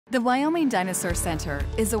The Wyoming Dinosaur Center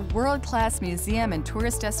is a world-class museum and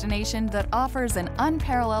tourist destination that offers an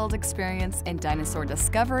unparalleled experience in dinosaur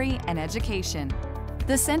discovery and education.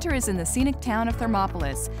 The center is in the scenic town of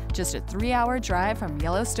Thermopolis, just a 3-hour drive from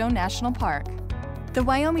Yellowstone National Park. The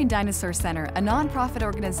Wyoming Dinosaur Center, a nonprofit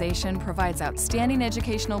organization, provides outstanding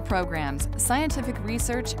educational programs, scientific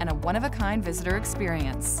research, and a one-of-a-kind visitor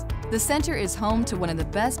experience. The center is home to one of the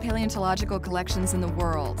best paleontological collections in the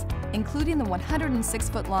world, including the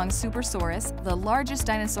 106-foot-long Supersaurus, the largest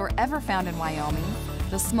dinosaur ever found in Wyoming,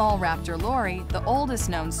 the small raptor lory, the oldest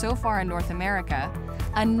known so far in North America,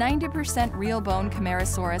 a 90% real bone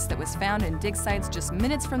Camarasaurus that was found in dig sites just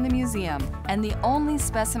minutes from the museum, and the only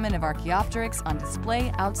specimen of Archaeopteryx on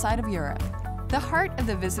display outside of Europe. The heart of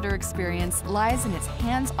the visitor experience lies in its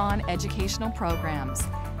hands-on educational programs.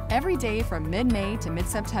 Every day from mid-May to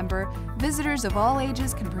mid-September, visitors of all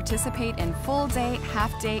ages can participate in full-day,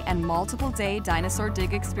 half-day, and multiple-day dinosaur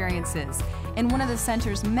dig experiences in one of the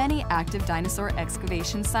center's many active dinosaur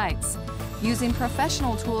excavation sites. Using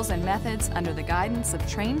professional tools and methods under the guidance of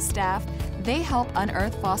trained staff, they help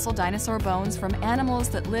unearth fossil dinosaur bones from animals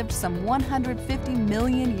that lived some 150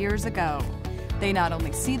 million years ago. They not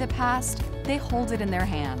only see the past, they hold it in their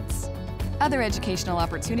hands. Other educational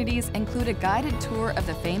opportunities include a guided tour of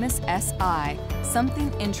the famous SI,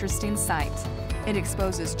 Something Interesting site. It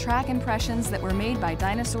exposes track impressions that were made by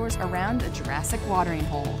dinosaurs around a Jurassic watering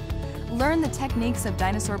hole. Learn the techniques of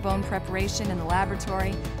dinosaur bone preparation in the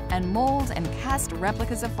laboratory and mold and cast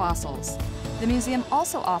replicas of fossils. The museum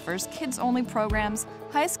also offers kids-only programs,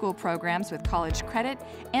 high school programs with college credit,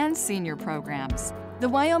 and senior programs. The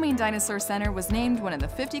Wyoming Dinosaur Center was named one of the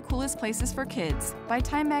 50 coolest places for kids by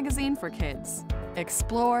Time Magazine for Kids.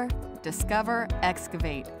 Explore, discover,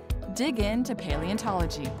 excavate. Dig into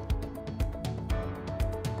paleontology.